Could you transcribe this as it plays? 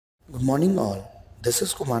Good morning all, this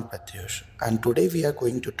is Kumar Pratyush and today we are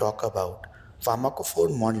going to talk about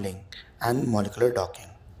pharmacophore modeling and molecular docking.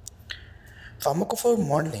 Pharmacophore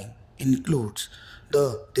modeling includes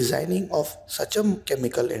the designing of such a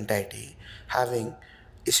chemical entity having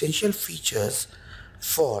essential features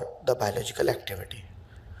for the biological activity.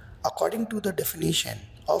 According to the definition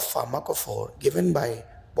of pharmacophore given by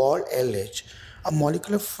Paul Ehrlich, a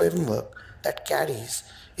molecular framework that carries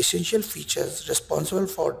essential features responsible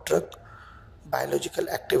for drug biological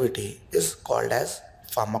activity is called as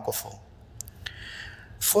pharmacophore.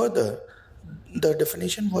 Further, the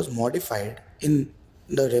definition was modified in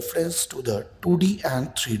the reference to the 2D and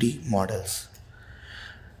 3D models.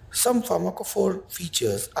 Some pharmacophore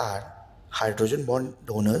features are hydrogen bond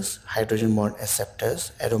donors, hydrogen bond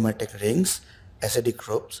acceptors, aromatic rings, acidic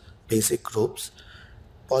groups, basic groups,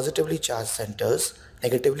 positively charged centers,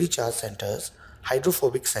 negatively charged centers,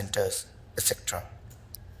 hydrophobic centers, etc.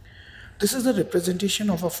 This is the representation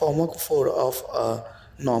of a pharmacophore of a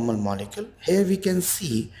normal molecule. Here we can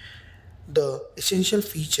see the essential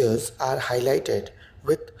features are highlighted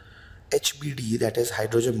with HBD, that is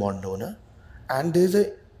hydrogen bond donor, and there is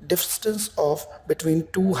a distance of between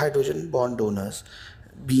two hydrogen bond donors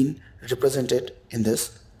being represented in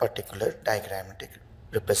this particular diagrammatic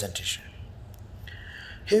representation.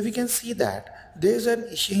 Here we can see that there is an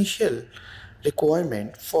essential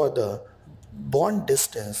requirement for the bond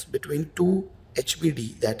distance between two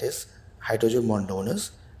HBD, that is hydrogen bond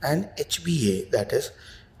donors, and HBA, that is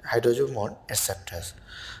hydrogen bond acceptors.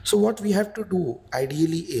 So what we have to do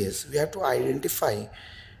ideally is we have to identify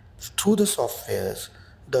through the softwares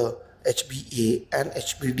the HBA and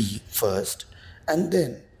HBD first, and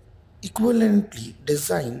then equivalently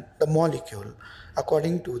design the molecule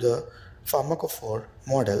according to the pharmacophore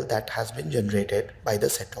model that has been generated by the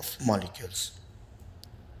set of molecules.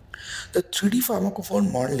 The 3D pharmacophore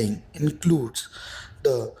modeling includes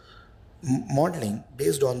the modeling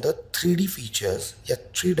based on the 3D features,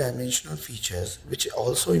 yet three-dimensional features, which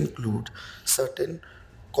also include certain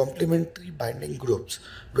complementary binding groups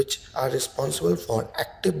which are responsible for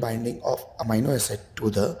active binding of amino acid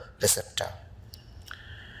to the receptor.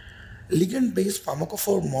 Ligand-based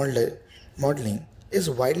pharmacophore modeling is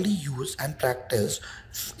widely used and practiced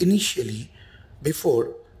initially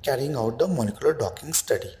before carrying out the molecular docking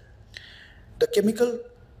study. The chemicals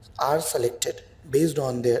are selected based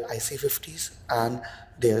on their IC50s and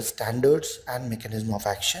their standards and mechanism of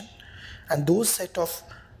action, and those set of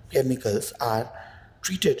chemicals are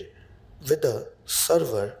treated with a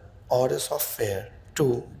server or a software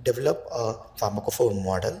to develop a pharmacophore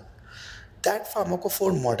model. That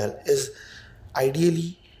pharmacophore model is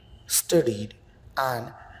ideally studied,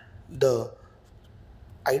 and the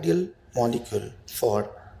ideal molecule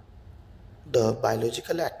for the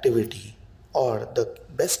biological activity or the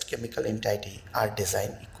best chemical entity are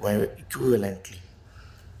designed equivalently.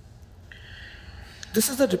 This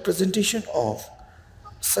is the representation of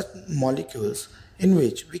such molecules in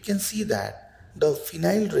which we can see that the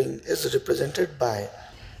phenyl ring is represented by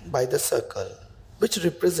the circle, which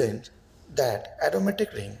represents that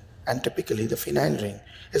aromatic ring, and typically the phenyl ring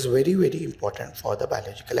is very important for the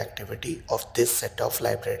biological activity of this set of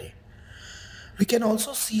library. We can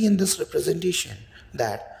also see in this representation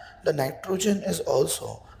that the nitrogen is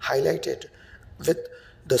also highlighted with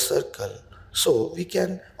the circle, so we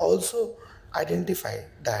can also identify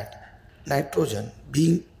that nitrogen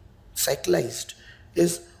being cyclized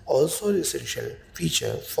is also an essential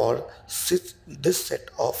feature for this set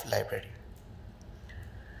of library.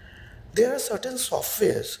 There are certain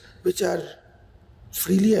softwares which are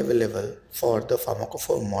freely available for the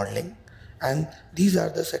pharmacophore modeling, and these are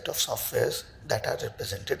the set of softwares that are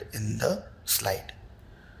represented in the slide.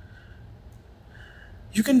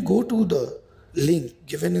 You can go to the link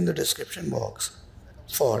given in the description box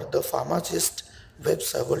for the PharmaGist web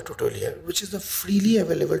server tutorial, which is a freely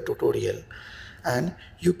available tutorial, and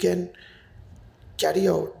you can carry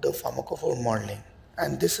out the pharmacophore modeling,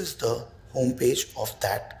 and this is the home page of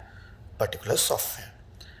that particular software.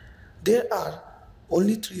 There are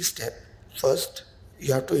only 3 steps. First,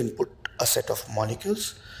 you have to input a set of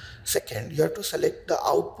molecules. Second, you have to select the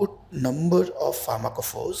output number of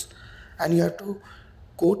pharmacophores, and you have to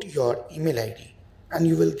quote your email ID, and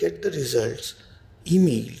you will get the results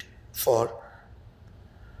emailed for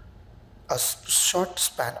a short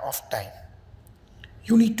span of time.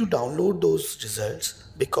 You need to download those results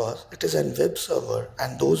because it is a web server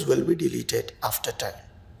and those will be deleted after time.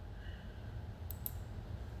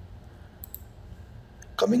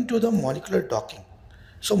 Coming to the molecular docking.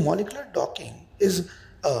 So molecular docking is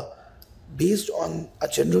based on a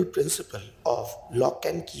general principle of lock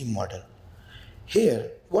and key model.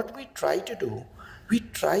 Here, what we try to do, we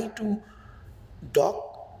try to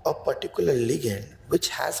dock a particular ligand which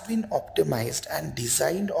has been optimized and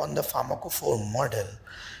designed on the pharmacophore model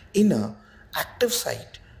in a active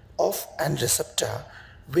site of an receptor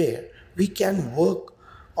where we can work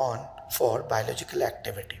on for biological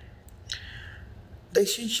activity. The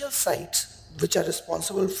essential sites which are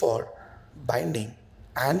responsible for binding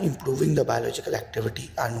and improving the biological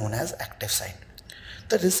activity are known as active site.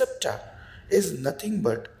 The receptor is nothing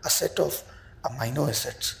but a set of amino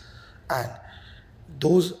acids, and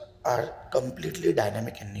those are completely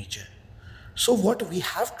dynamic in nature. So what we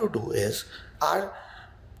have to do is our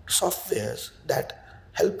softwares that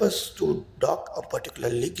help us to dock a particular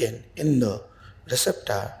ligand in the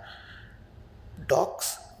receptor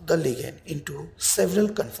docks the ligand into several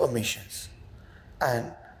conformations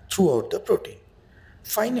and throughout the protein.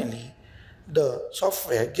 Finally, the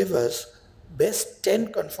software gives us best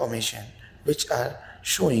 10 conformation which are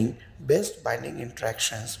showing best binding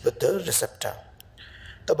interactions with the receptor.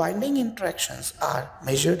 The binding interactions are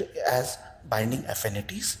measured as binding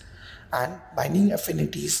affinities, and binding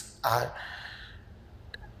affinities are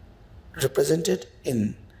represented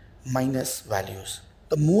in minus values.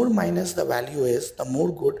 The more minus the value is, the more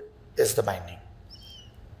good is the binding.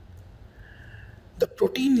 The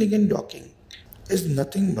protein ligand docking is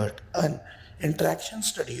nothing but an interaction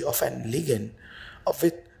study of an ligand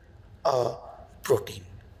with a protein.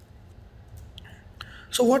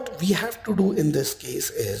 So what we have to do in this case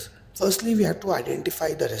is, firstly we have to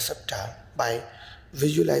identify the receptor by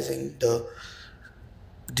visualizing the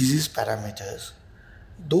disease parameters.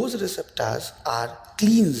 Those receptors are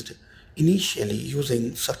cleansed initially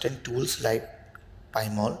using certain tools like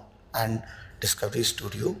PyMol and Discovery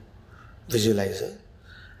Studio Visualizer.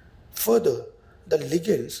 Further, the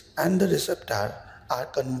ligands and the receptor are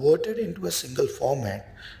converted into a single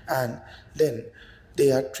format, and then they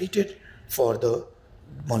are treated for the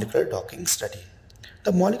molecular docking study.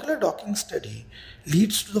 The molecular docking study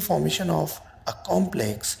leads to the formation of a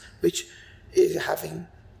complex which is having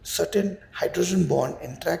certain hydrogen bond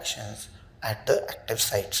interactions at the active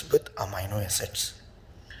sites with amino acids.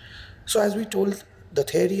 So as we told, the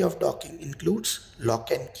theory of docking includes lock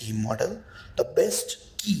and key model. The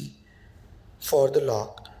best key for the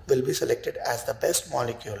lock will be selected as the best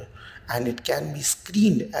molecule, and it can be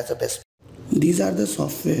screened as a best. These are the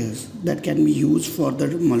softwares that can be used for the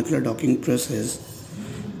molecular docking process.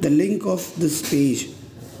 The link of this page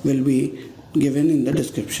will be given in the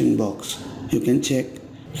description box. You can check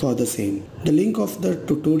for the same. The link of the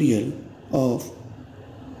tutorial of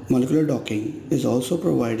molecular docking is also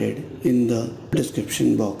provided in the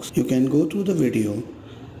description box. You can go through the video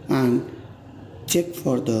and check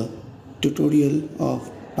for the tutorial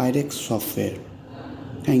of PyRx software.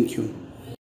 Thank you.